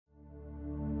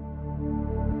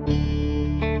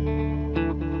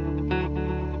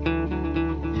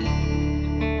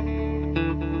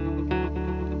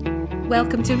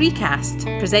Welcome to Recast,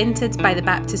 presented by the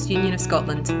Baptist Union of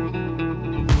Scotland.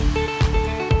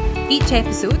 Each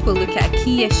episode will look at a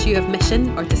key issue of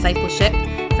mission or discipleship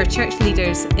for church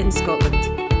leaders in Scotland.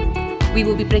 We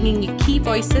will be bringing you key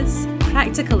voices,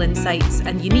 practical insights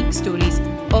and unique stories,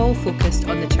 all focused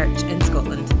on the church in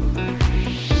Scotland.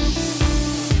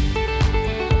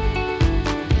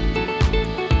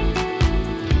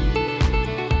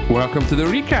 Welcome to the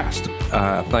Recast.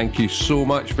 Thank you so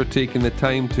much for taking the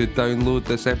time to download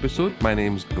this episode. My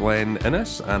name's Glenn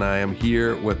Imes, and I am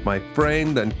here with my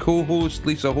friend and co-host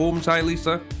Lisa Holmes. Hi,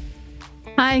 Lisa.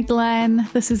 Hi, Glenn.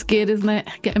 This is good, isn't it?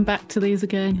 Getting back to these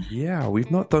again. Yeah,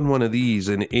 we've not done one of these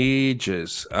in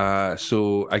ages.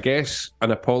 So I guess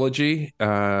an apology,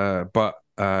 but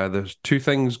there's two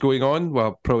things going on.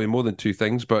 Well, probably more than two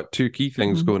things, but two key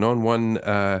things going on. One,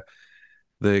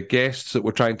 the guests that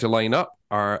we're trying to line up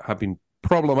have been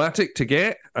problematic to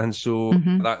get, and so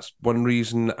that's one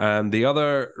reason. And the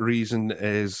other reason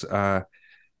is, well,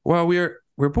 we're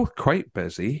both quite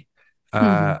busy,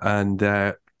 and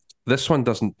this one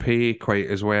doesn't pay quite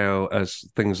as well as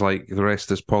things like The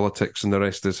Rest is Politics and The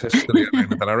Rest is History.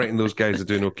 And I reckon those guys are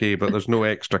doing okay, but there's no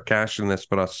extra cash in this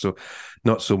for us, so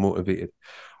not so motivated.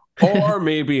 Or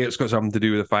maybe it's got something to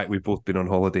do with the fact we've both been on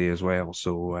holiday as well.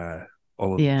 So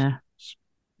all of yeah.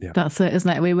 That's it, isn't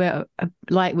it? We were,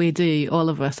 like we do, all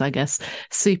of us, I guess,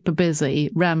 super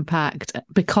busy, ram-packed,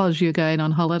 because you're going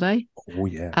on holiday. Oh,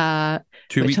 yeah.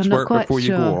 2 weeks I'm work before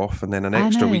you go off, and then an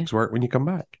extra week's work when you come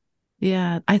back.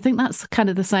 Yeah, I think that's kind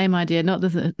of the same idea. Not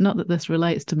that this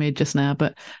relates to me just now,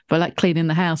 but like cleaning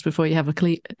the house before you have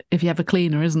if you have a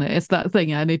cleaner, isn't it? It's that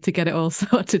thing. I need to get it all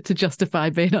sorted to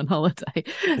justify being on holiday.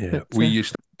 Yeah,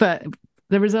 but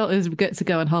the result is we get to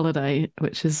go on holiday,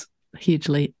 which is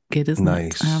hugely good, isn't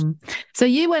it? Nice. So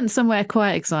you went somewhere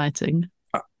quite exciting.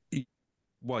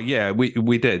 Well, yeah,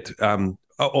 we did.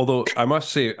 Although I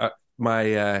must say,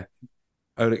 our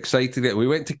exciting that we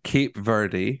went to Cape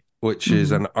Verde, which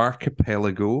is an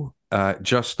archipelago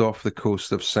just off the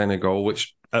coast of Senegal,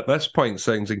 which at this point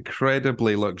sounds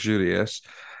incredibly luxurious.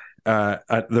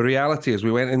 The reality is,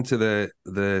 we went into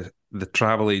the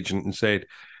travel agent and said,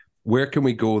 where can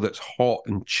we go that's hot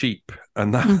and cheap?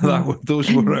 And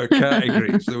those were our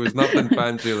categories. There was nothing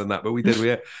fancier than that, but we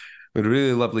had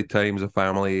really lovely times. A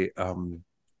family.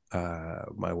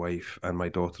 My wife and my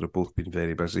daughter have both been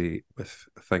very busy with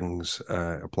things,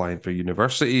 applying for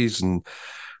universities and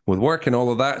with work and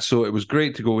all of that. So it was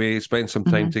great to go away, spend some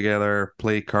time together,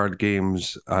 play card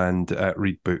games, and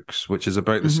read books, which is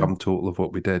about the sum total of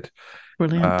what we did.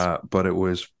 Brilliant. But it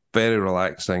was very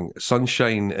relaxing.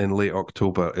 Sunshine in late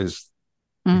October is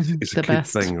a good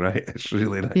best thing, right? It's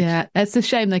really nice. Yeah, it's a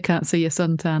shame they can't see your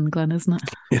suntan, Glenn, isn't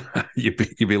it? Yeah, you'd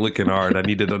be looking hard. I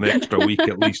needed an extra week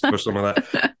at least for some of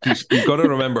that. You've got to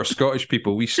remember, Scottish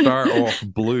people, we start off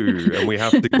blue and we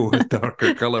have to go a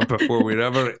darker colour before we're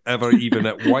ever even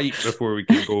at white before we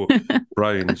can go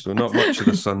brown. So not much of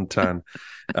the suntan.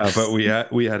 But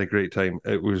we had a great time.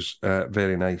 It was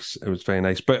very nice. It was very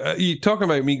nice. But you talking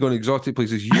about me going exotic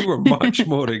places, you were much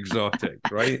more exotic,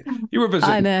 right? You were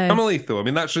visiting family, though. I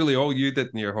mean, that's really all you did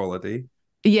in your holiday.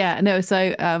 Yeah, no.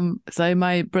 So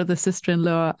my brother,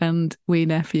 sister-in-law, and wee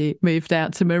nephew moved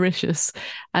out to Mauritius,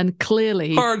 and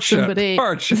clearly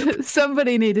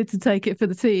somebody needed to take it for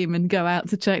the team and go out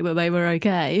to check that they were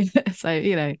okay.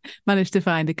 So managed to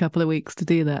find a couple of weeks to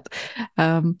do that.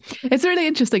 It's really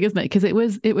interesting, isn't it? Because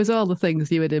it was all the things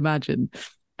you would imagine.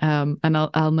 And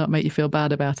I'll not make you feel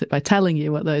bad about it by telling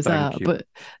you what those are. But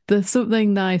there's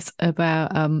something nice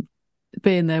about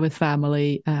being there with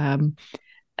family.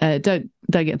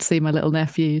 Don't get to see my little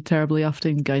nephew terribly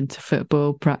often, going to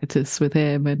football practice with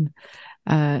him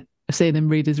and seeing him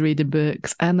read his reading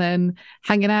books, and then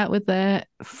hanging out with their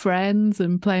friends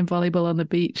and playing volleyball on the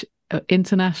beach,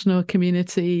 international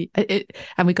community.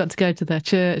 And we got to go to their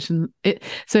church, and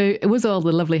so it was all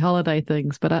the lovely holiday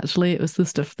things, but actually it was the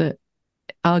stuff that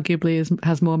arguably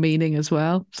has more meaning as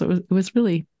well. So it was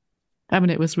really,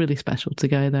 it was really special to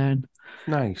go there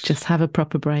and just have a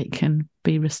proper break and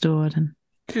be restored. And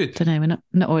good. I don't know, we're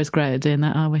not always great at doing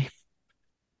that, are we?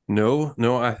 No,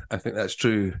 I think that's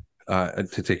true.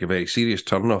 To take a very serious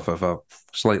turn off of a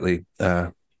slightly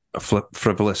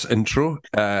frivolous intro,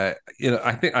 I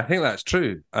think that's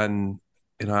true. And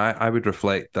I would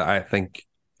reflect that I think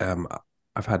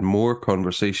I've had more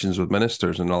conversations with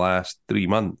ministers in the last 3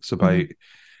 months about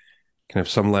kind of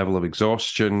some level of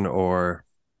exhaustion or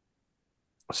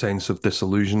a sense of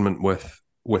disillusionment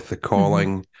with the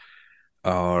calling,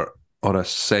 or a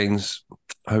sense,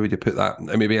 how would you put that?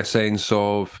 Maybe a sense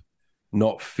of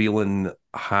not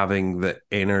having the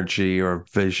energy or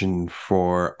vision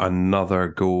for another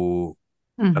go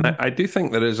And I do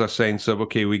think there is a sense of,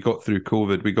 okay, we got through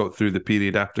COVID, we got through the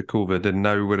period after COVID, and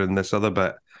now we're in this other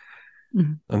bit.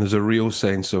 And there's a real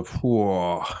sense of,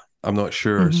 whoa, I'm not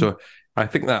sure. So I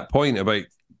think that point about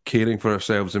caring for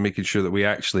ourselves and making sure that we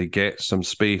actually get some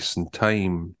space and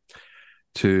time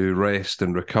to rest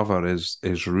and recover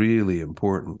is really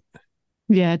important.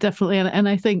 Yeah, definitely. And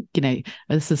I think,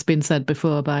 this has been said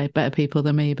before by better people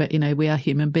than me, but, we are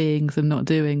human beings and not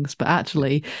doings. But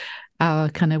actually, our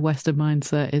kind of Western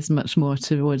mindset is much more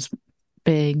towards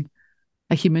being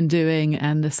a human doing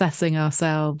and assessing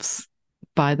ourselves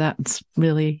by that,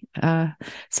 really.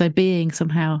 So being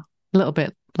somehow a little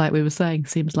bit, like we were saying,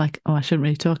 seems like, oh, I shouldn't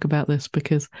really talk about this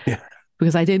because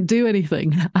I didn't do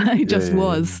anything. I just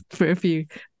was for a few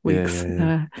weeks.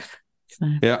 I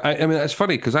mean, it's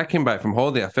funny because I came back from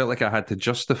holiday. I felt like I had to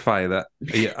justify that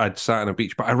I'd sat on a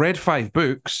beach, but I read 5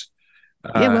 books.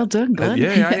 Well done, Glenn.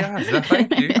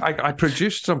 Thank you. I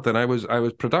produced something. I was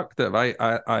productive.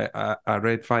 I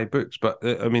read 5 books, but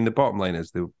I mean, the bottom line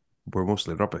is they were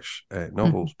mostly rubbish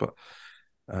novels. But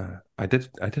I did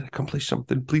accomplish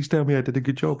something. Please tell me I did a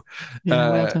good job.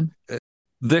 Well done.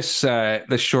 This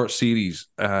short series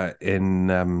in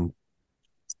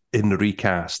the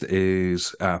recast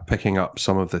is picking up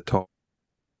some of the top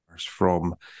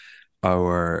from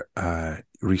our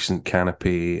recent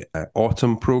Canopy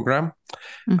autumn program.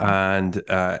 And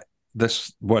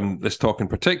this talk in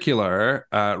particular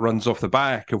runs off the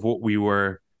back of what we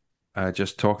were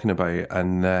just talking about.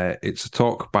 And it's a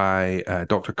talk by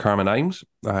Dr. Carmen Imes.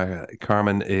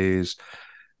 Carmen is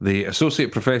the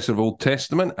Associate Professor of Old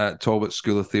Testament at Talbot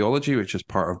School of Theology, which is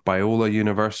part of Biola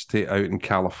University out in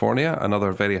California,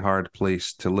 another very hard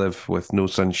place to live with no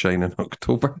sunshine in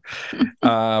October.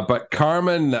 But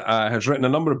Carmen has written a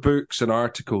number of books and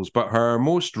articles, but her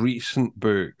most recent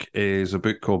book is a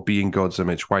book called Being God's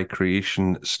Image, Why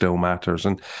Creation Still Matters.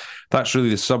 And that's really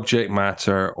the subject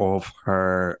matter of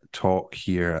her talk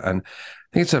here. And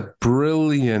I think it's a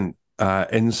brilliant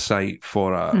insight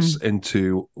for us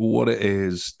into what it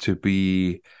is to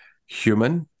be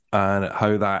human and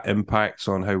how that impacts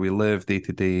on how we live day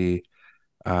to day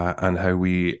and how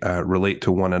we relate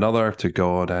to one another, to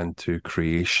God, and to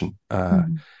creation.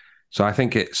 So I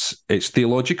think it's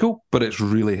theological, but it's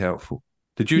really helpful.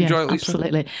 Did you enjoy it, Lisa?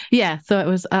 Absolutely. Yeah, thought it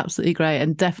was absolutely great,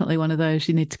 and definitely one of those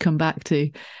you need to come back to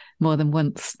more than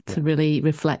once to really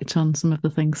reflect on some of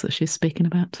the things that she's speaking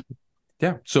about.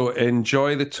 Yeah, so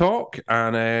enjoy the talk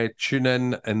and tune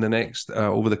in the next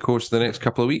over the course of the next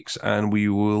couple of weeks, and we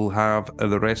will have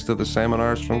the rest of the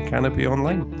seminars from Canopy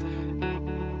online.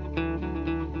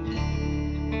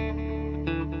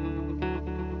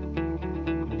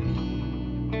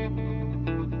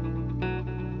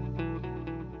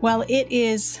 Well, it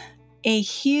is a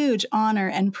huge honor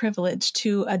and privilege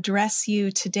to address you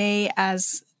today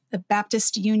as the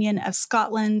Baptist Union of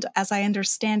Scotland. As I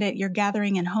understand it, you're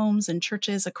gathering in homes and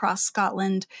churches across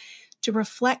Scotland to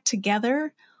reflect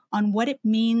together on what it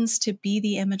means to be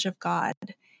the image of God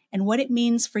and what it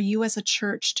means for you as a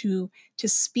church to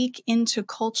speak into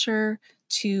culture,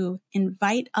 to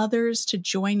invite others to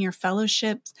join your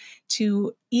fellowships,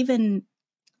 to even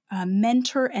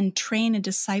mentor and train and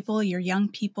disciple your young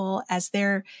people as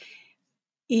they're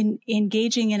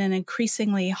engaging in an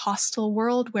increasingly hostile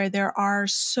world where there are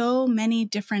so many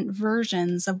different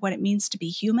versions of what it means to be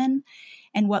human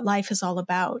and what life is all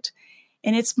about.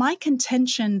 And it's my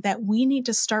contention that we need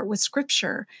to start with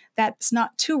Scripture. That's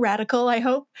not too radical, I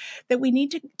hope, that we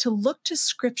need to look to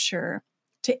Scripture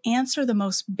to answer the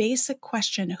most basic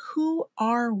question: who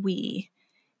are we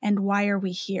and why are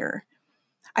we here?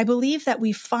 I believe that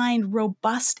we find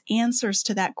robust answers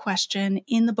to that question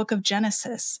in the book of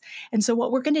Genesis. And so what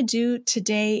we're going to do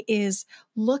today is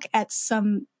look at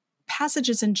some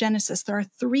passages in Genesis. There are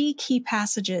 3 key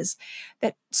passages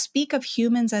that speak of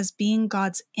humans as being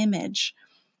God's image.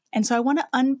 And so I want to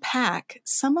unpack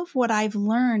some of what I've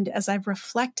learned as I've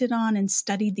reflected on and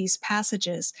studied these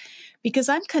passages, because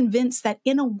I'm convinced that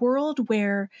in a world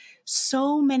where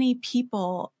so many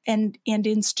people and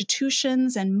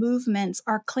institutions and movements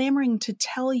are clamoring to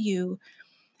tell you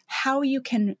how you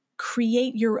can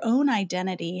create your own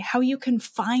identity, how you can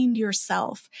find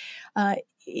yourself,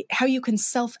 how you can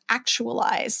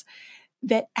self-actualize,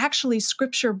 that actually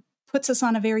Scripture puts us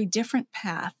on a very different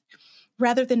path.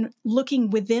 Rather than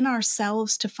looking within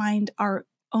ourselves to find our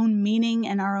own meaning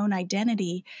and our own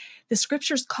identity, the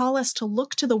Scriptures call us to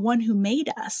look to the one who made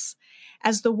us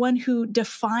as the one who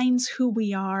defines who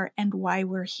we are and why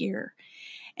we're here.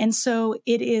 And so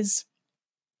it is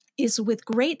is with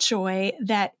great joy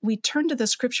that we turn to the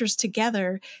scriptures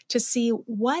together to see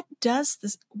what does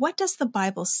the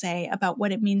Bible say about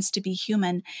what it means to be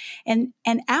human. And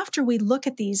after we look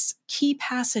at these key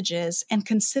passages and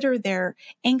consider their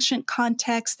ancient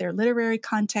context, their literary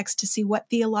context, to see what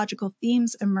theological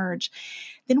themes emerge,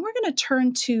 then we're going to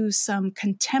turn to some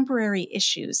contemporary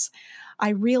issues. I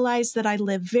realize that I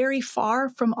live very far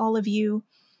from all of you,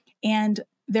 and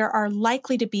there are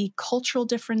likely to be cultural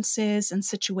differences and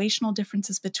situational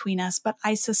differences between us, but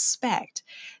I suspect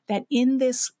that in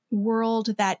this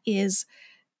world that is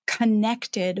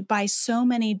connected by so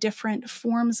many different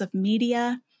forms of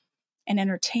media and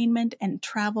entertainment and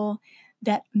travel,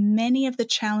 that many of the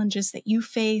challenges that you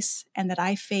face and that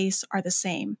I face are the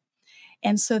same.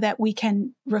 And so that we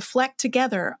can reflect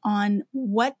together on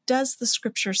what does the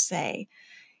scripture say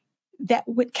that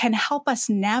can help us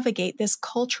navigate this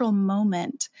cultural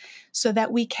moment so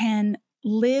that we can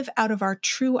live out of our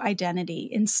true identity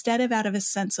instead of out of a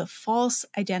sense of false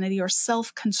identity or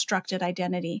self-constructed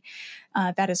identity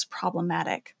that is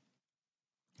problematic.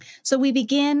 So we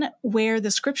begin where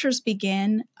the scriptures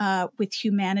begin with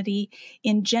humanity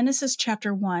in Genesis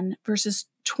chapter 1, verses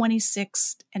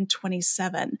 26 and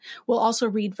 27. We'll also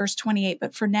read verse 28,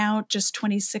 but for now, just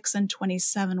 26 and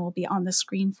 27 will be on the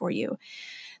screen for you.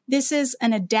 This is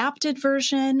an adapted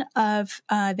version of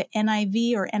the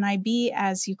NIV or NIB,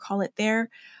 as you call it there.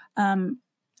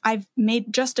 I've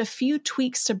made just a few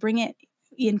tweaks to bring it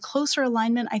in closer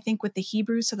alignment, I think, with the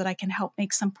Hebrew so that I can help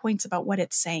make some points about what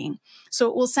it's saying. So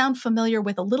it will sound familiar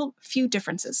with a few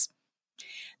differences.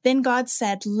 Then God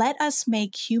said, "Let us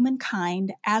make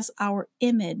humankind as our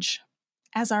image,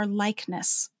 as our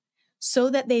likeness, so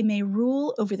that they may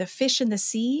rule over the fish in the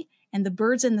sea and the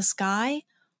birds in the sky,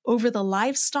 over the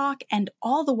livestock and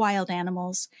all the wild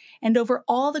animals, and over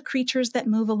all the creatures that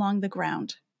move along the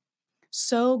ground."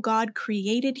 So God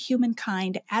created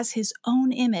humankind as his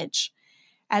own image.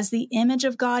 As the image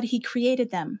of God, he created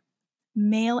them.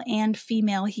 Male and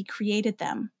female, he created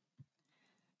them.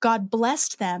 God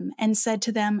blessed them and said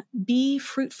to them, "Be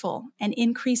fruitful and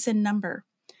increase in number.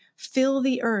 Fill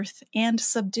the earth and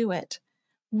subdue it.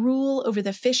 Rule over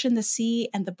the fish in the sea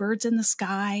and the birds in the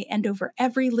sky and over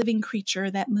every living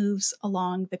creature that moves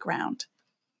along the ground."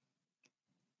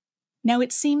 Now,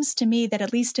 it seems to me that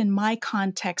at least in my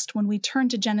context, when we turn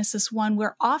to Genesis 1,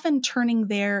 we're often turning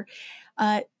there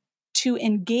to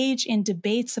engage in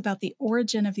debates about the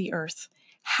origin of the earth.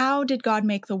 How did God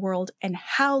make the world, and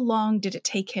how long did it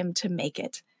take him to make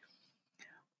it?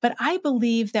 But I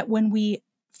believe that when we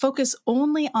focus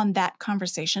only on that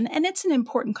conversation, and it's an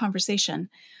important conversation,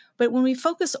 but when we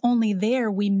focus only there,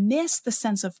 we miss the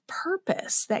sense of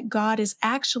purpose that God is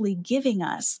actually giving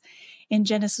us in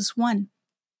Genesis 1.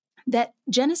 That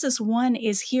Genesis 1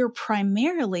 is here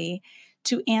primarily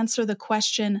to answer the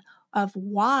question of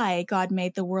why God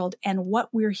made the world and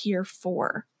what we're here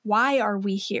for. Why are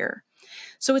we here?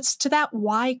 So it's to that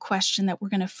why question that we're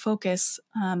going to focus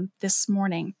this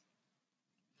morning.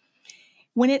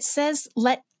 When it says,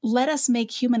 let us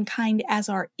make humankind as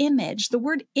our image, the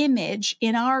word image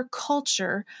in our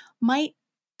culture might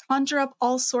conjure up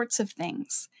all sorts of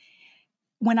things.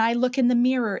 When I look in the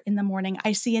mirror in the morning,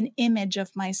 I see an image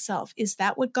of myself. Is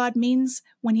that what God means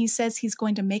when he says he's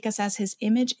going to make us as his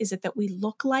image? Is it that we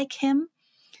look like him?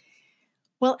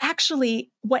 Well, actually,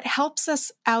 what helps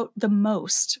us out the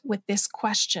most with this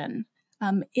question,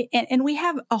 and we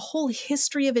have a whole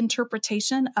history of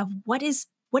interpretation of what does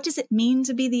it mean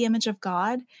to be the image of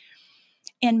God?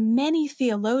 And many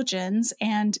theologians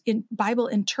and Bible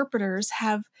interpreters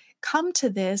have come to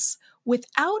this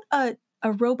without a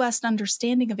robust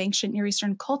understanding of ancient Near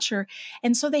Eastern culture.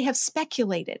 And so they have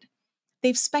speculated.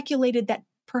 They've speculated that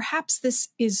perhaps this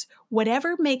is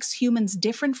whatever makes humans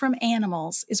different from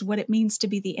animals is what it means to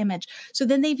be the image. So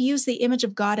then they've used the image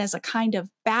of God as a kind of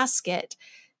basket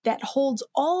that holds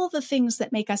all the things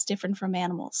that make us different from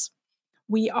animals.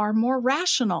 We are more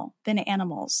rational than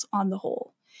animals on the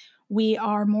whole. We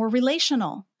are more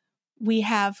relational. We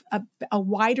have a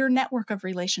wider network of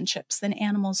relationships than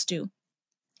animals do.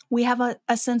 We have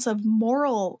a sense of a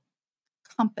moral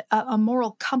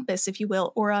compass, if you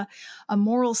will, or a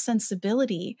moral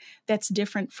sensibility that's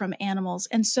different from animals.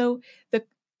 And so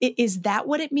is that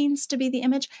what it means to be the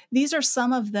image? These are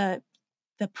some of the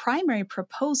primary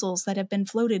proposals that have been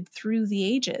floated through the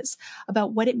ages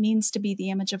about what it means to be the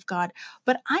image of God.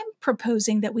 But I'm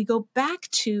proposing that we go back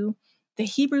to the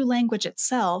Hebrew language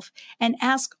itself and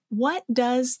ask, what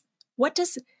does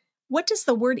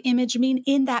the word image mean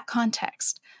in that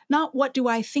context? Not what do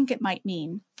I think it might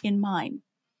mean in mine.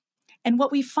 And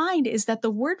what we find is that the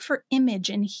word for image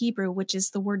in Hebrew, which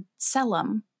is the word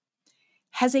tselem,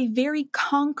 has a very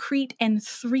concrete and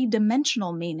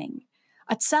three-dimensional meaning.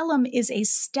 A tselem is a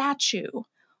statue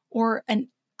or an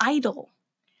idol.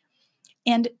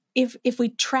 And if we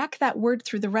track that word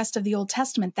through the rest of the Old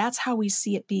Testament, that's how we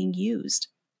see it being used.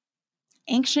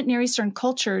 Ancient Near Eastern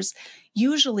cultures,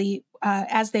 usually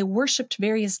as they worshipped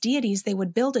various deities, they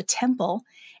would build a temple,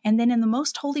 and then in the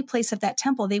most holy place of that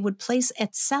temple, they would place a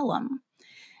tselem.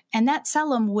 And that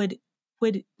tselem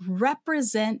would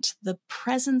represent the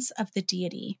presence of the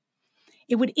deity.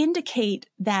 It would indicate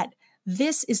that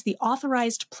this is the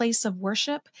authorized place of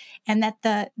worship, and that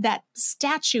that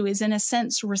statue is, in a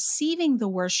sense, receiving the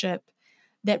worship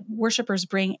that worshipers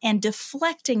bring and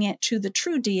deflecting it to the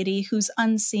true deity who's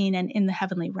unseen and in the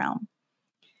heavenly realm.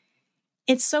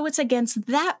 It's against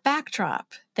that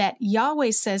backdrop that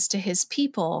Yahweh says to his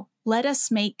people, let us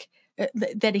make,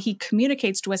 that he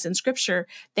communicates to us in scripture,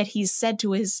 that he's said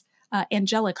to his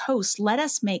angelic host, let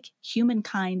us make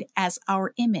humankind as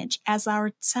our image, as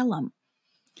our tselem.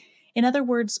 In other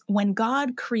words, when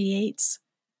God creates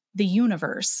the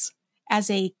universe as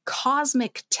a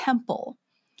cosmic temple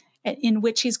in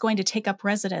which he's going to take up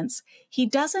residence, he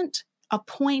doesn't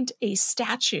appoint a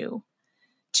statue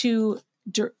to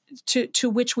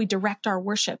which we direct our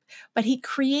worship, but he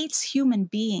creates human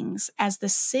beings as the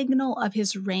signal of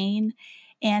his reign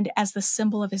and as the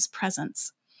symbol of his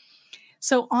presence.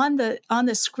 So on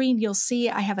the screen, you'll see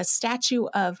I have a statue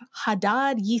of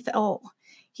Hadad Yithol.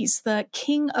 He's the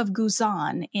king of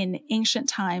Guzan in ancient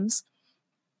times.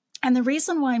 And the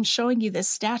reason why I'm showing you this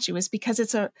statue is because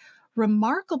it's a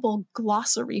remarkable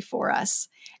glossary for us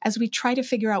as we try to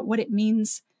figure out what it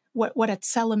means, what a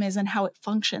tselem is and how it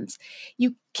functions.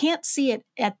 You can't see it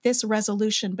at this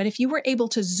resolution, but if you were able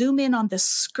to zoom in on the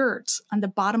skirt, on the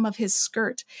bottom of his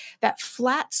skirt, that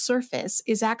flat surface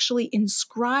is actually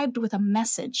inscribed with a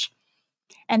message.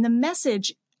 And the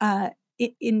message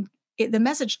the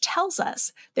message tells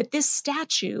us that this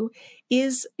statue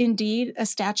is indeed a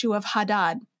statue of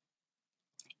Hadad,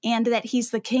 and that he's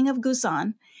the king of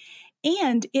Guzan.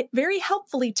 And it very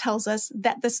helpfully tells us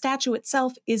that the statue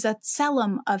itself is a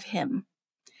tselem of him.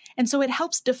 And so it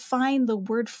helps define the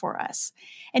word for us.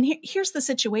 And here's the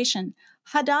situation.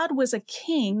 Hadad was a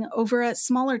king over a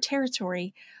smaller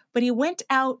territory, but he went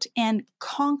out and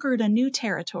conquered a new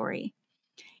territory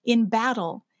in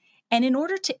battle. And in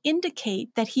order to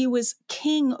indicate that he was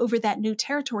king over that new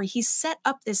territory, he set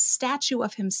up this statue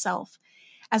of himself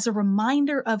as a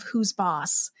reminder of who's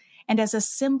boss and as a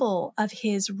symbol of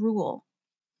his rule.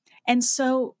 And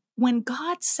so when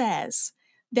God says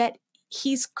that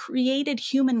he's created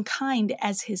humankind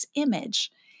as his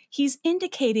image, he's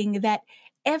indicating that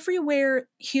everywhere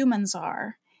humans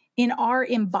are, in our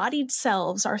embodied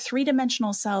selves, our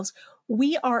three-dimensional selves,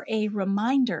 we are a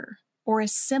reminder or a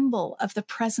symbol of the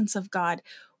presence of God.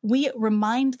 We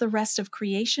remind the rest of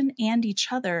creation and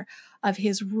each other of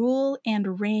his rule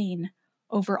and reign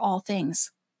over all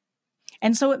things.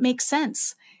 And so it makes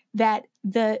sense that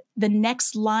the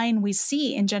next line we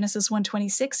see in Genesis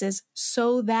 1:26 is,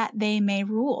 so that they may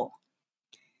rule.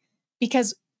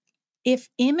 Because if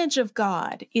image of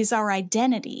God is our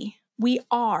identity, we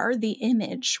are the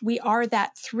image, we are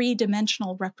that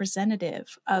three-dimensional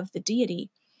representative of the deity.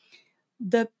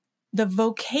 The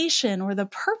vocation or the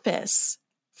purpose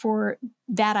for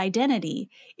that identity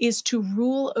is to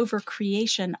rule over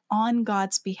creation on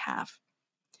God's behalf.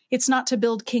 It's not to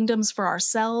build kingdoms for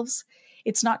ourselves.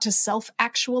 It's not to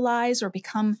self-actualize or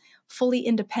become fully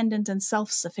independent and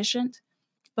self-sufficient,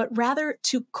 but rather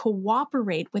to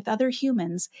cooperate with other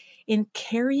humans in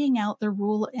carrying out the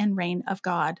rule and reign of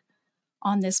God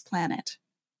on this planet.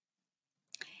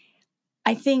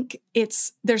 I think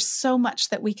there's so much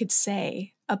that we could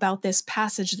say about this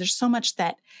passage. There's so much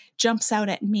that jumps out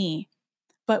at me.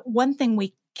 But one thing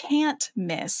we can't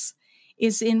miss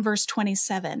is in verse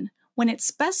 27, when it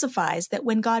specifies that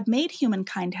when God made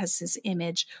humankind as his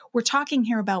image, we're talking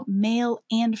here about male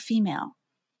and female.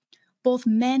 Both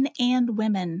men and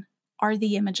women are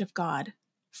the image of God,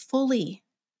 fully.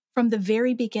 From the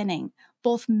very beginning,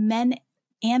 both men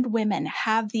and women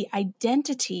have the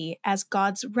identity as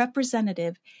God's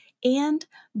representative and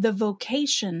the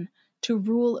vocation to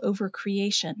rule over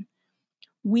creation.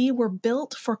 We were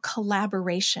built for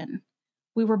collaboration.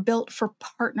 We were built for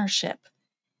partnership.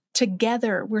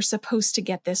 Together, we're supposed to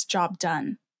get this job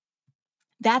done.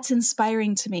 That's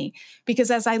inspiring to me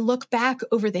because as I look back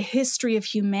over the history of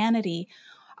humanity,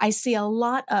 I see a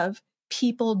lot of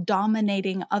people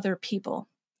dominating other people.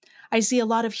 I see a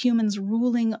lot of humans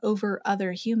ruling over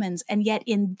other humans. And yet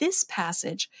in this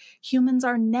passage, humans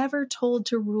are never told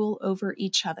to rule over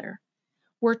each other.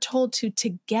 We're told to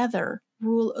together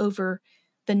rule over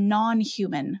the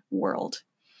non-human world.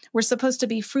 We're supposed to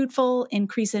be fruitful,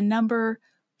 increase in number,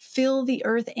 fill the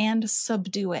earth, and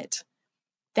subdue it.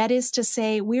 That is to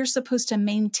say, we're supposed to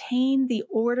maintain the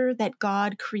order that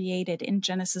God created in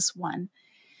Genesis 1,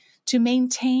 to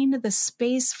maintain the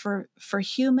space for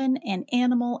human and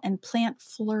animal and plant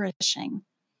flourishing.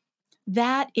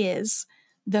 That is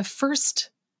the first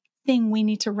thing we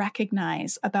need to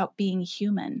recognize about being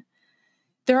human.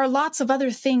 There are lots of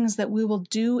other things that we will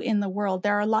do in the world.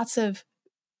 There are lots of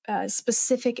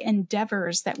specific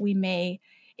endeavors that we may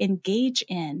engage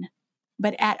in.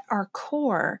 But at our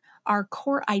core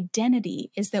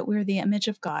identity is that we're the image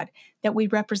of God, that we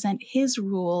represent His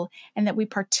rule, and that we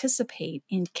participate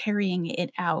in carrying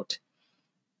it out.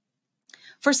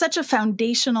 For such a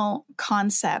foundational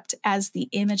concept as the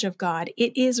image of God,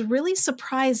 it is really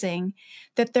surprising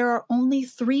that there are only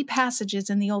 3 passages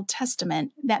in the Old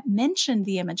Testament that mention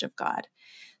the image of God.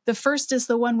 The first is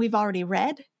the one we've already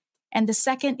read, and the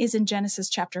second is in Genesis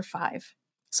chapter 5.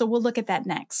 So we'll look at that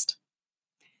next.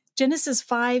 Genesis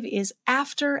 5 is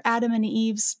after Adam and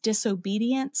Eve's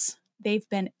disobedience. They've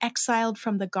been exiled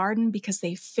from the garden because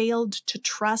they failed to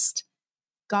trust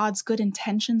God's good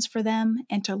intentions for them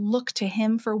and to look to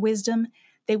Him for wisdom.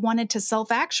 They wanted to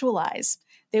self-actualize.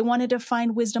 They wanted to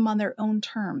find wisdom on their own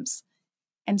terms.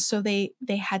 And so they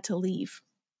had to leave.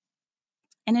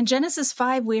 And in Genesis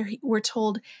 5, we're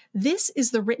told this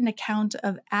is the written account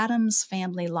of Adam's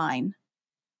family line.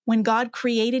 When God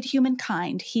created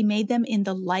humankind, He made them in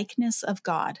the likeness of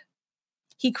God.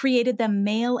 He created them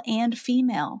male and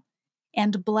female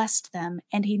and blessed them,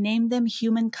 and He named them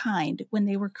humankind when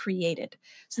they were created.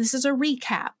 So this is a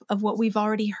recap of what we've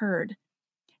already heard.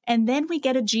 And then we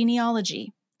get a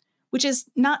genealogy, which is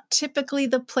not typically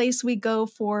the place we go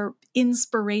for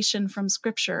inspiration from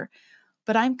Scripture.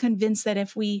 But I'm convinced that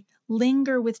if we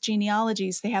linger with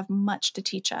genealogies, they have much to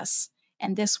teach us.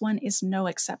 And this one is no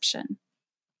exception.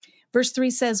 Verse 3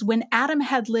 says, when Adam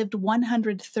had lived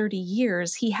 130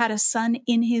 years, he had a son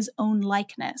in his own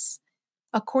likeness,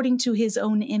 according to his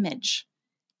own image,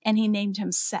 and he named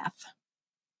him Seth.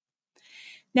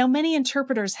 Now, many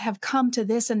interpreters have come to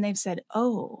this and they've said,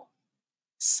 oh,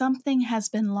 something has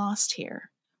been lost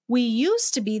here. We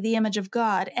used to be the image of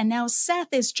God, and now Seth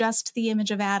is just the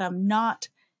image of Adam, not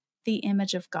the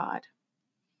image of God.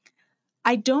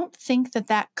 I don't think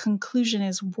that conclusion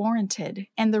is warranted.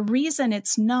 And the reason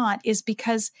it's not is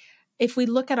because if we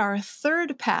look at our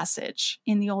third passage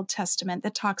in the Old Testament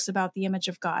that talks about the image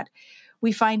of God,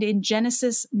 we find in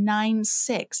Genesis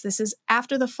 9:6, this is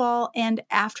after the fall and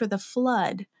after the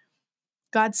flood,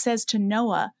 God says to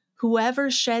Noah,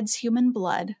 whoever sheds human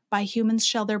blood, by humans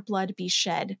shall their blood be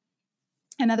shed.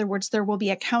 In other words, there will be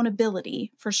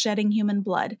accountability for shedding human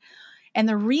blood. And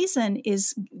the reason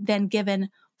is then given,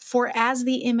 for as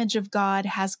the image of God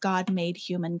has God made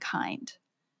humankind.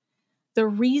 The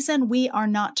reason we are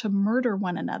not to murder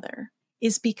one another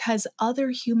is because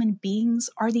other human beings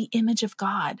are the image of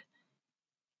God.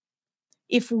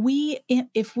 If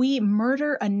we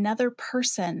murder another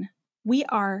person, we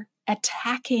are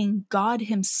attacking God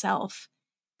Himself,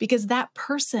 because that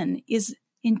person is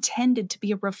intended to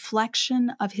be a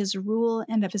reflection of His rule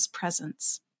and of His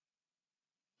presence.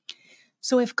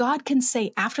 So if God can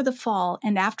say after the fall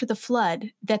and after the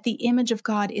flood that the image of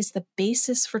God is the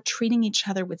basis for treating each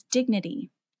other with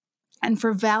dignity and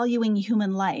for valuing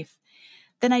human life,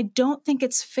 then I don't think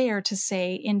it's fair to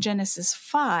say in Genesis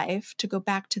 5, to go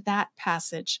back to that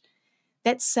passage,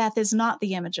 that Seth is not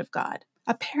the image of God.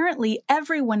 Apparently,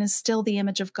 everyone is still the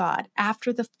image of God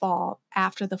after the fall,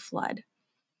 after the flood.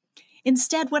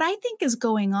 Instead, what I think is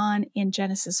going on in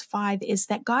Genesis 5 is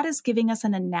that God is giving us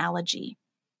an analogy.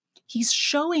 He's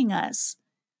showing us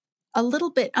a little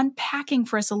bit, unpacking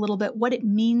for us a little bit what it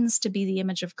means to be the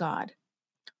image of God.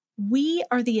 We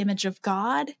are the image of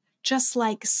God, just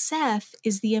like Seth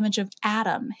is the image of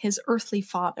Adam, his earthly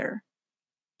father.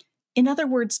 In other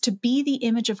words, to be the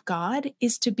image of God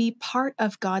is to be part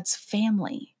of God's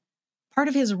family, part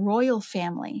of His royal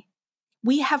family.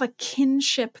 We have a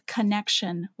kinship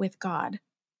connection with God.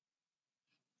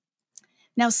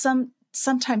 Now,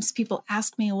 sometimes people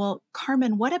ask me, well,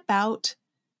 Carmen, what about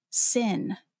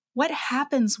sin? What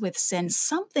happens with sin?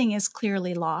 Something is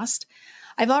clearly lost.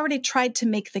 I've already tried to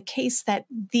make the case that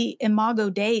the imago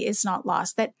Dei is not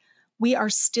lost, that we are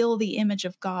still the image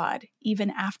of God,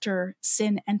 even after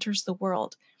sin enters the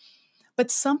world. But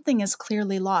something is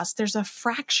clearly lost. There's a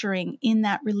fracturing in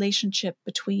that relationship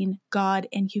between God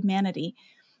and humanity,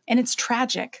 and it's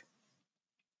tragic.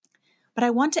 But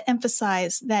I want to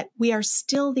emphasize that we are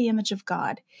still the image of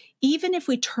God, even if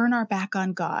we turn our back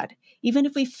on God, even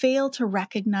if we fail to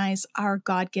recognize our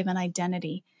God-given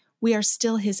identity, we are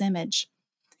still His image.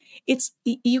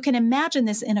 You can imagine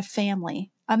this in a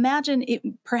family. Imagine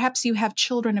perhaps you have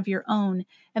children of your own.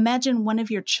 Imagine one of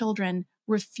your children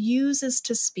refuses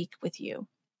to speak with you.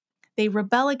 They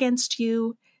rebel against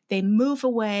you, they move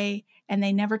away, and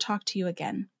they never talk to you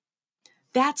again.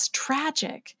 That's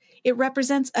tragic. It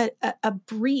represents a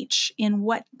breach in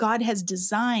what God has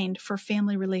designed for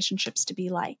family relationships to be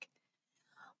like.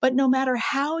 But no matter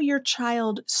how your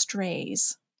child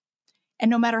strays, and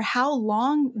no matter how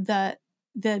long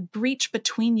the breach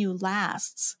between you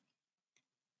lasts,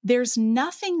 there's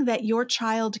nothing that your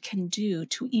child can do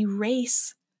to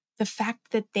erase the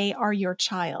fact that they are your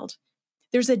child.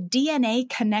 There's a DNA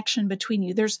connection between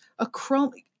you. There's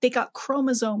they got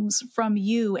chromosomes from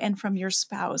you and from your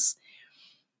spouse.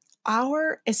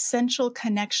 Our essential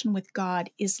connection with God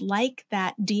is like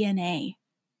that DNA.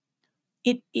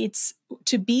 It's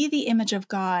to be the image of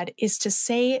God is to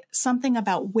say something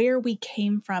about where we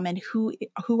came from and who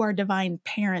our divine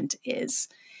parent is.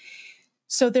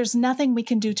 So there's nothing we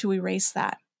can do to erase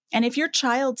that. And if your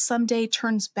child someday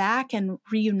turns back and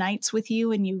reunites with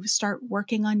you and you start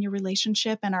working on your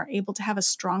relationship and are able to have a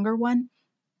stronger one,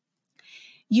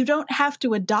 you don't have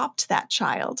to adopt that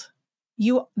child.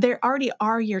 They already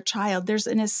are your child. There's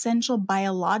an essential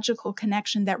biological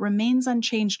connection that remains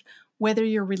unchanged whether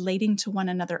you're relating to one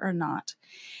another or not.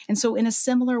 And so in a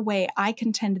similar way, I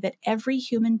contend that every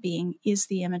human being is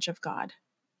the image of God.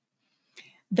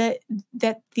 That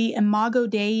the imago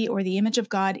Dei, or the image of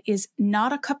God, is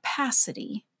not a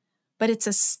capacity, but it's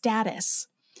a status.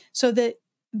 So the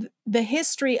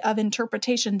history of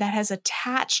interpretation that has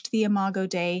attached the imago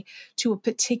Dei to a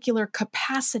particular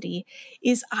capacity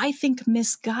is, I think,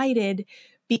 misguided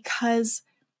because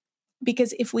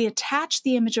if we attach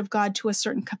the image of God to a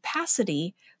certain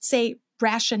capacity, say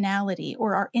rationality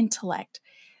or our intellect,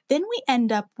 then we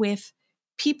end up with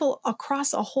people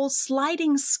across a whole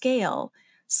sliding scale,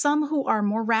 some who are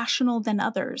more rational than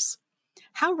others.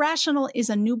 How rational is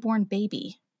a newborn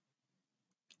baby?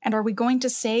 And are we going to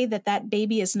say that that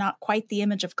baby is not quite the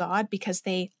image of God because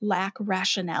they lack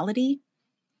rationality?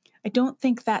 I don't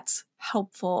think that's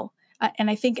helpful. And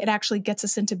I think it actually gets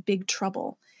us into big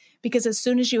trouble. Because as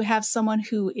soon as you have someone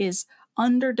who is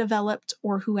underdeveloped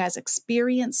or who has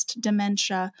experienced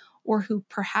dementia or who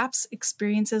perhaps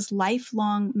experiences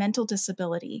lifelong mental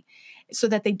disability so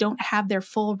that they don't have their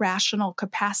full rational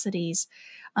capacities,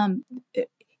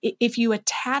 if you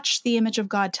attach the image of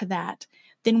God to that,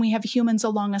 then we have humans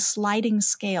along a sliding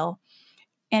scale,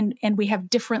 and we have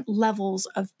different levels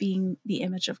of being the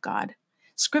image of God.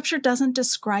 Scripture doesn't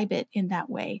describe it in that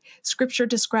way. Scripture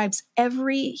describes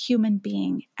every human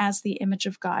being as the image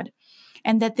of God,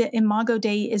 and that the imago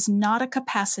Dei is not a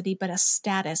capacity, but a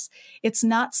status. It's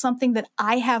not something that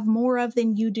I have more of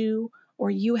than you do,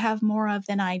 or you have more of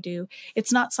than I do.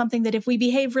 It's not something that if we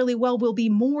behave really well, we'll be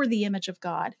more the image of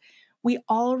God. We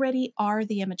already are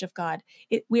the image of God.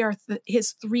 We are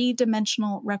his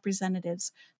three-dimensional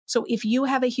representatives. So if you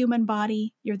have a human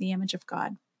body, you're the image of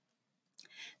God.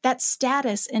 That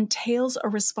status entails a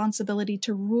responsibility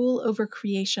to rule over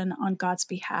creation on God's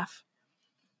behalf.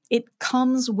 It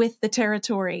comes with the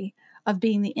territory of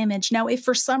being the image. Now, if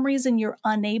for some reason you're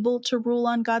unable to rule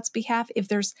on God's behalf,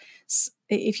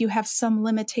 if you have some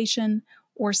limitation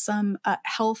or some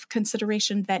health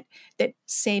consideration that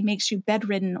say makes you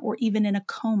bedridden or even in a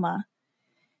coma,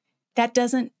 that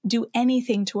doesn't do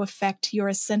anything to affect your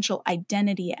essential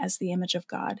identity as the image of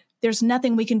God. There's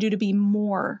nothing we can do to be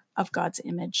more of God's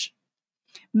image.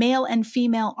 Male and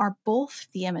female are both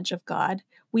the image of God.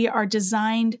 We are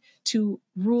designed to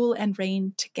rule and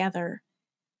reign together.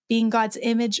 Being God's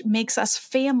image makes us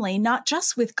family, not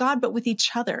just with God, but with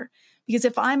each other. Because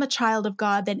if I'm a child of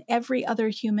God, then every other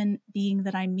human being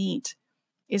that I meet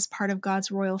is part of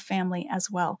God's royal family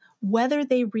as well, whether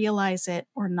they realize it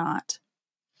or not.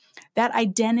 That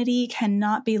identity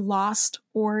cannot be lost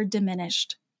or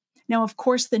diminished. Now, of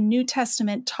course, the New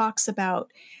Testament talks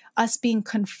about us being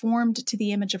conformed to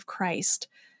the image of Christ.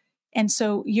 And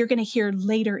so you're going to hear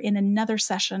later in another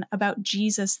session about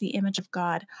Jesus, the image of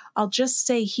God. I'll just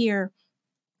say here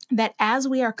that as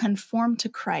we are conformed to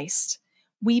Christ,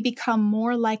 we become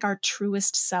more like our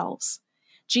truest selves.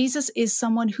 Jesus is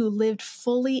someone who lived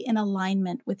fully in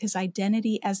alignment with his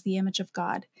identity as the image of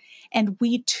God. And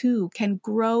we too can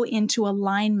grow into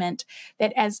alignment,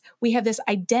 that as we have this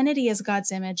identity as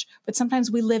God's image, but sometimes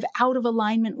we live out of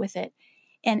alignment with it.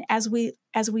 And as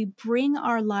we bring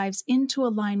our lives into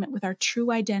alignment with our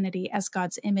true identity as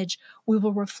God's image, we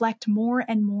will reflect more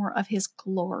and more of his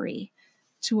glory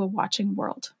to a watching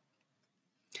world.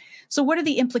 So what are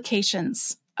the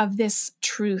implications of this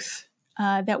truth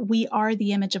that we are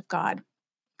the image of God?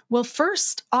 Well,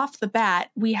 first off the bat,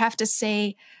 we have to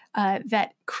say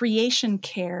that creation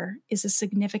care is a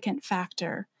significant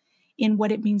factor in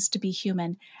what it means to be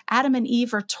human. Adam and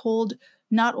Eve are told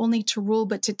not only to rule,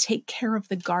 but to take care of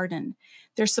the garden.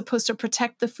 They're supposed to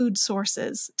protect the food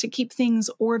sources, to keep things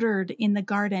ordered in the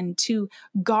garden, to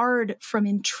guard from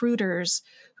intruders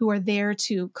who are there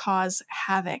to cause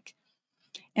havoc.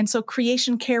 And so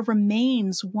creation care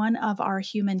remains one of our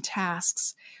human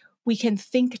tasks. We can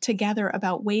think together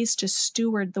about ways to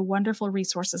steward the wonderful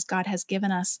resources God has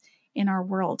given us in our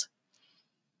world.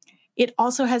 It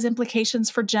also has implications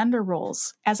for gender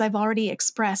roles. As I've already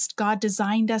expressed, God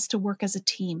designed us to work as a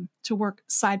team, to work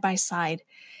side by side.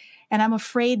 And I'm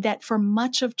afraid that for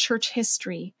much of church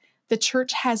history, the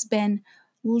church has been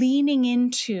leaning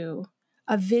into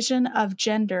a vision of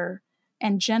gender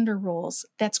and gender roles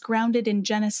that's grounded in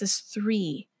Genesis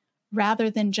 3 rather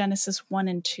than Genesis 1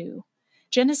 and 2.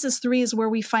 Genesis 3 is where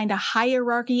we find a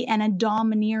hierarchy and a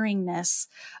domineeringness,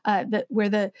 where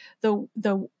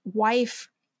the wife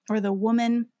or the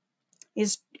woman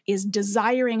is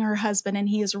desiring her husband and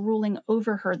he is ruling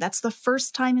over her. That's the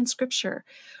first time in Scripture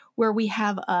where we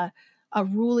have a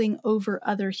ruling over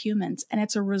other humans. And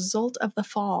it's a result of the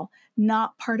fall,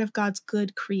 not part of God's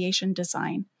good creation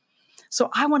design. So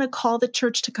I want to call the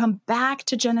church to come back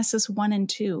to Genesis 1 and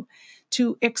 2,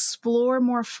 to explore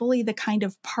more fully the kind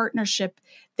of partnership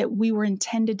that we were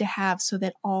intended to have so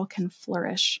that all can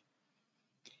flourish.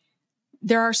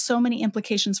 There are so many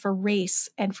implications for race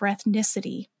and for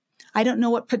ethnicity. I don't know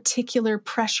what particular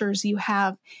pressures you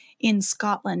have in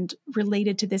Scotland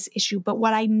related to this issue, but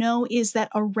what I know is that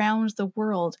around the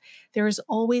world, there is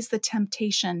always the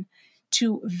temptation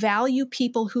to value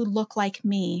people who look like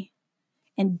me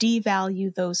and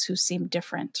devalue those who seem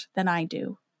different than I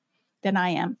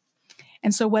am.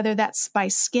 And so whether that's by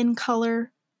skin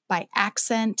color, by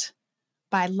accent,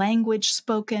 by language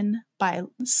spoken, by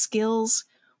skills,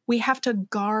 we have to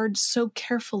guard so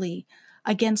carefully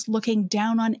against looking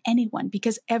down on anyone,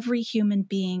 because every human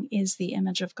being is the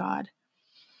image of God.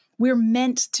 We're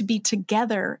meant to be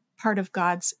together, part of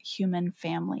God's human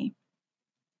family.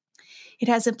 It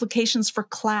has implications for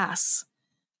class.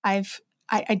 I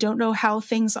don't know how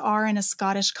things are in a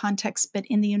Scottish context, but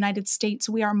in the United States,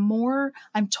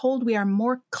 I'm told we are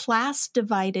more class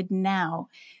divided now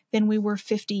than we were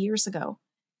 50 years ago.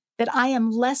 That I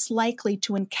am less likely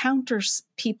to encounter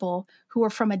people who are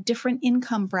from a different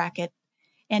income bracket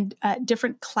and a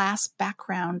different class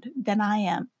background than I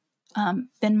am,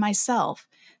 than myself,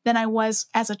 than I was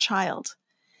as a child.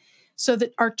 So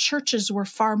that our churches were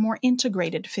far more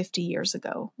integrated 50 years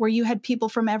ago, where you had people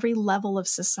from every level of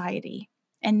society.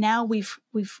 And now we've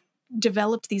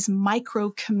developed these micro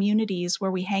communities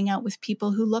where we hang out with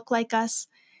people who look like us,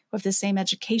 who have the same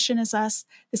education as us,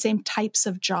 the same types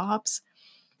of jobs.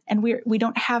 And we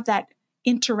don't have that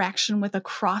interaction with a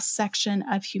cross-section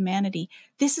of humanity.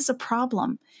 This is a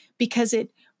problem because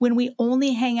when we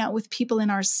only hang out with people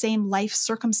in our same life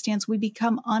circumstance, we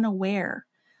become unaware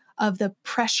of the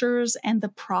pressures and the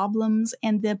problems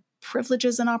and the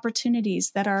privileges and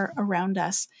opportunities that are around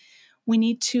us. We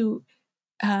need to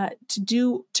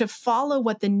follow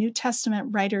what the New Testament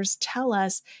writers tell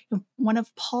us. One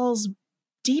of Paul's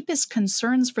deepest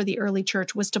concerns for the early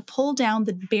church was to pull down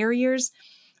the barriers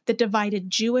that divided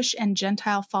Jewish and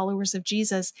Gentile followers of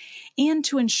Jesus, and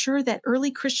to ensure that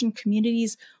early Christian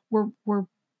communities were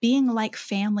being like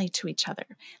family to each other.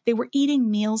 They were eating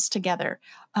meals together.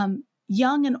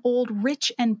 Young and old,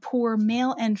 rich and poor,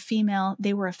 male and female,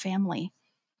 they were a family.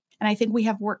 And I think we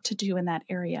have work to do in that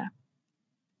area.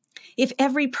 If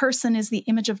every person is the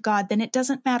image of God, then it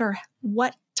doesn't matter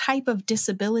what type of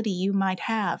disability you might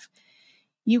have.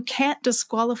 You can't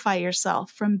disqualify yourself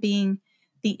from being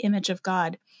the image of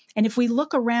God. And if we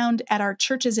look around at our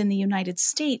churches in the United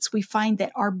States, we find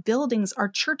that our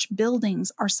church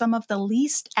buildings, are some of the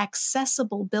least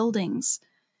accessible buildings.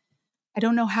 I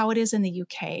don't know how it is in the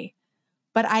UK,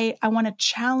 but I want to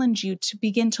challenge you to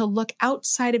begin to look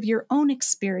outside of your own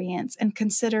experience and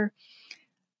consider,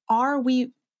 are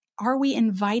we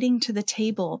inviting to the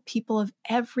table people of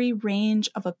every range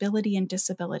of ability and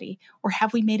disability, or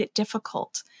have we made it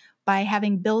difficult by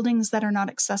having buildings that are not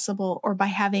accessible, or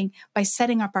by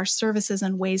setting up our services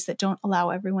in ways that don't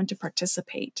allow everyone to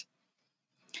participate?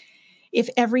 If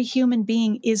every human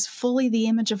being is fully the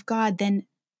image of God, then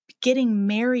getting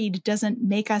married doesn't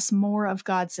make us more of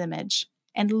God's image,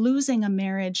 and losing a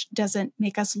marriage doesn't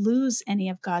make us lose any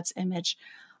of God's image.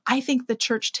 I think the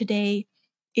church today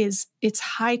it's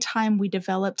high time we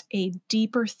developed a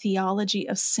deeper theology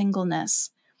of singleness,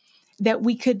 that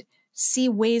we could see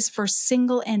ways for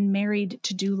single and married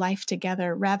to do life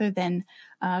together rather than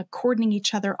cordoning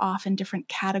each other off in different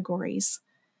categories.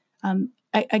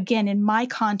 again, in my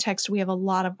context, we have a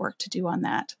lot of work to do on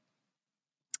that.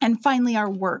 And finally, our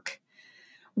work.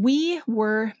 We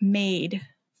were made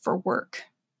for work.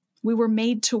 We were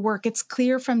made to work. It's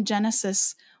clear from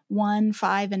Genesis 1,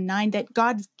 5, and 9 that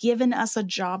God's given us a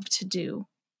job to do.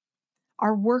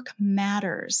 Our work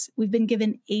matters. We've been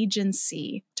given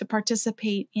agency to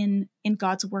participate in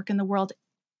God's work in the world,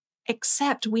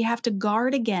 except we have to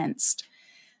guard against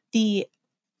the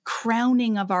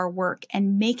crowning of our work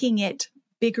and making it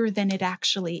bigger than it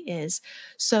actually is.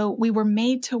 So we were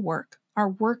made to work. Our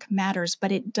work matters,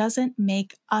 but it doesn't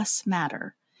make us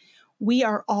matter. We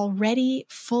are already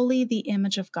fully the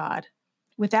image of God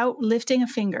without lifting a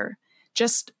finger.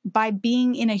 Just by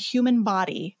being in a human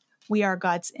body, we are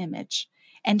God's image.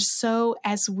 And so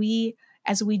as we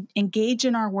engage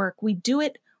in our work, we do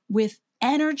it with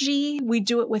energy, we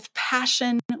do it with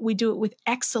passion, we do it with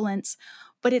excellence,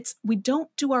 but we don't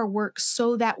do our work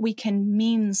so that we can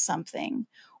mean something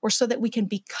or so that we can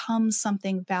become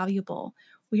something valuable.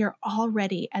 We are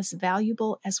already as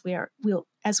valuable as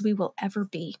we will ever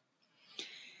be.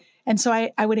 And so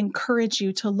I would encourage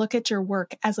you to look at your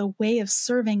work as a way of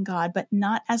serving God, but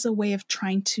not as a way of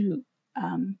trying to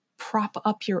prop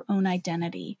up your own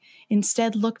identity.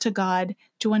 Instead, look to God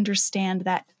to understand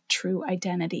that true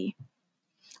identity.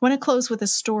 I want to close with a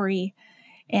story,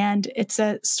 and it's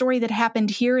a story that happened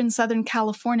here in Southern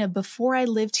California before I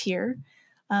lived here.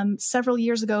 Several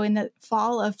years ago in the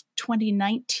fall of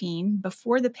 2019,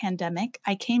 before the pandemic,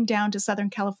 I came down to Southern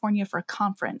California for a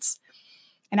conference.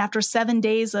 And after 7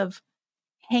 days of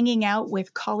hanging out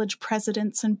with college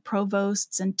presidents and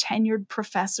provosts and tenured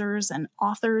professors and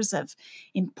authors of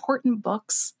important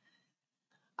books,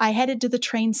 I headed to the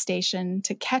train station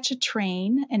to catch a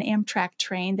train, an Amtrak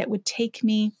train that would take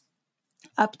me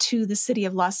up to the city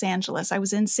of Los Angeles. I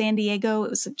was in San Diego. It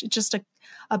was just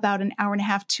about an hour and a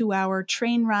half, 2-hour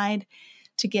train ride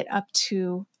to get up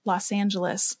to Los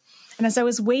Angeles. And as I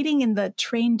was waiting in the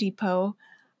train depot,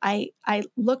 I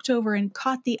looked over and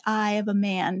caught the eye of a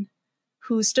man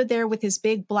who stood there with his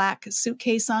big black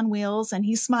suitcase on wheels, and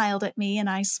he smiled at me and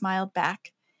I smiled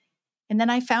back. And then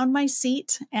I found my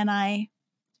seat and I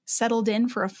settled in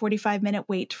for a 45-minute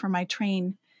wait for my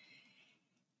train.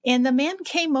 And the man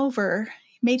came over,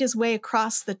 made his way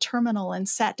across the terminal and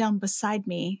sat down beside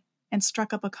me and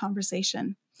struck up a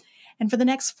conversation. And for the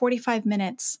next 45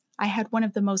 minutes, I had one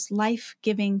of the most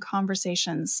life-giving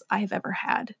conversations I have ever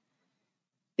had.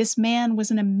 This man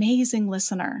was an amazing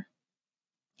listener.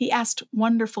 He asked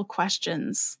wonderful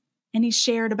questions, and he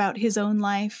shared about his own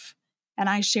life, and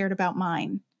I shared about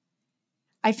mine.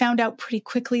 I found out pretty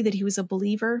quickly that he was a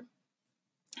believer,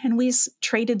 and we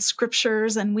traded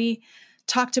scriptures, and we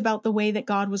talked about the way that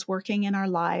God was working in our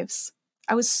lives.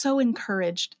 I was so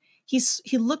encouraged.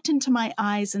 He looked into my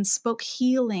eyes and spoke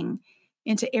healing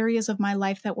into areas of my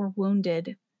life that were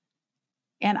wounded.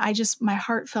 And my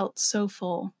heart felt so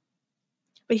full.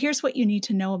 But here's what you need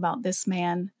to know about this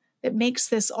man that makes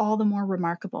this all the more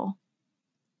remarkable.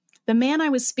 The man I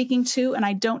was speaking to, and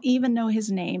I don't even know his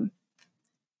name,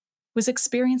 was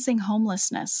experiencing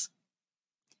homelessness.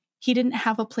 He didn't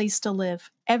have a place to live.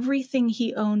 Everything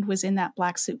he owned was in that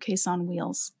black suitcase on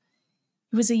wheels.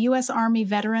 He was a U.S. Army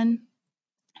veteran,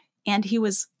 and he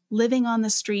was living on the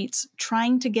streets,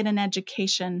 trying to get an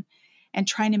education and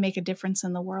trying to make a difference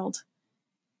in the world.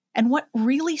 And what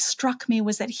really struck me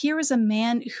was that here is a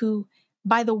man who,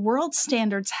 by the world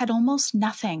standards, had almost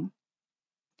nothing.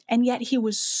 And yet he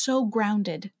was so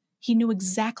grounded. He knew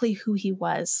exactly who he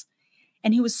was.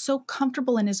 And he was so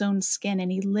comfortable in his own skin,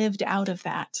 and he lived out of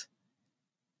that,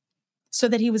 so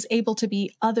that he was able to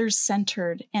be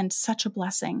others-centered and such a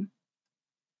blessing.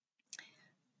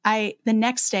 I, the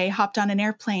next day, hopped on an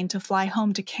airplane to fly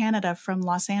home to Canada from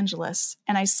Los Angeles,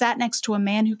 and I sat next to a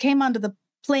man who came onto the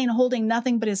plane holding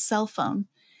nothing but his cell phone.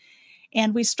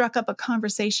 And we struck up a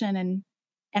conversation,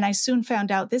 and I soon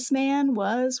found out this man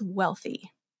was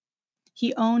wealthy.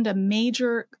 He owned a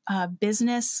major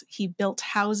business. He built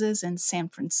houses in San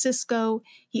Francisco.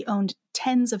 He owned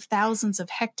tens of thousands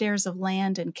of hectares of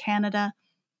land in Canada.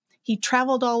 He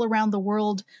traveled all around the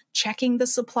world, checking the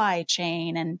supply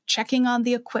chain and checking on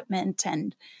the equipment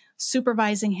and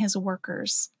supervising his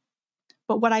workers.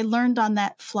 But what I learned on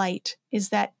that flight is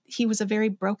that he was a very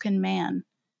broken man.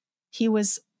 He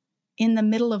was in the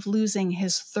middle of losing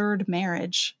his third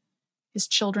marriage. His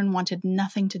children wanted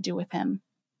nothing to do with him.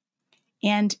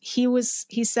 And he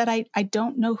said, I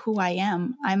don't know who I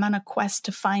am. I'm on a quest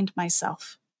to find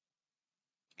myself.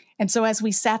 And so as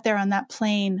we sat there on that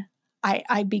plane,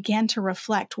 I began to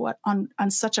reflect on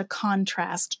such a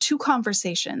contrast. Two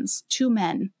conversations, two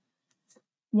men.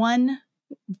 One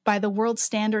by the world's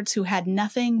standards, who had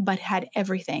nothing but had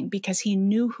everything because he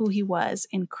knew who he was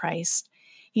in Christ.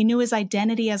 He knew his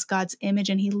identity as God's image,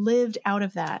 and he lived out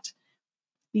of that.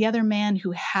 The other man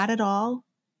who had it all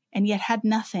and yet had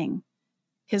nothing,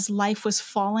 his life was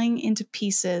falling into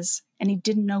pieces and he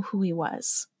didn't know who he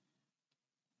was.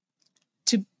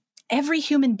 To every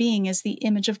human being is the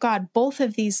image of God. Both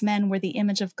of these men were the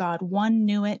image of God. One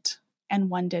knew it and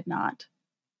one did not.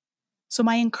 So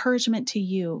my encouragement to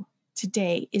you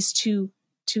today is to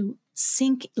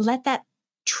let that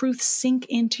truth sink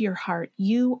into your heart.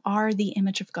 You are the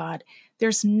image of God.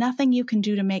 There's nothing you can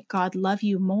do to make God love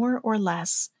you more or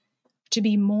less, to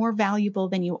be more valuable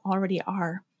than you already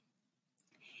are.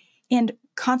 And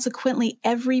consequently,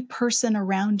 every person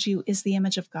around you is the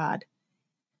image of God.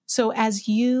 So as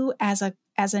you, as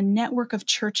a network of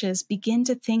churches, begin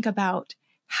to think about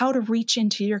how to reach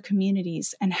into your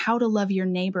communities and how to love your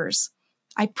neighbors,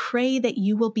 I pray that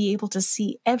you will be able to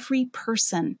see every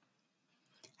person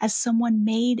as someone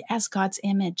made as God's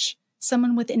image,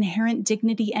 someone with inherent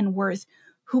dignity and worth,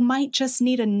 who might just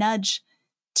need a nudge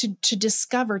to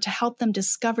help them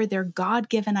discover their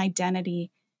God-given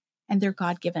identity and their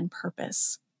God-given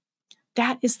purpose.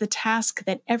 That is the task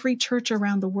that every church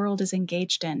around the world is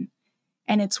engaged in.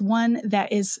 And it's one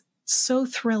that is so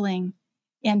thrilling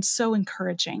and so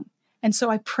encouraging. And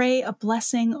so I pray a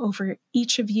blessing over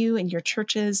each of you and your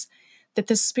churches, that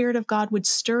the Spirit of God would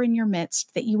stir in your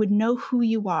midst, that you would know who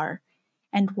you are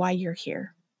and why you're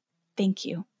here. Thank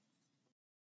you.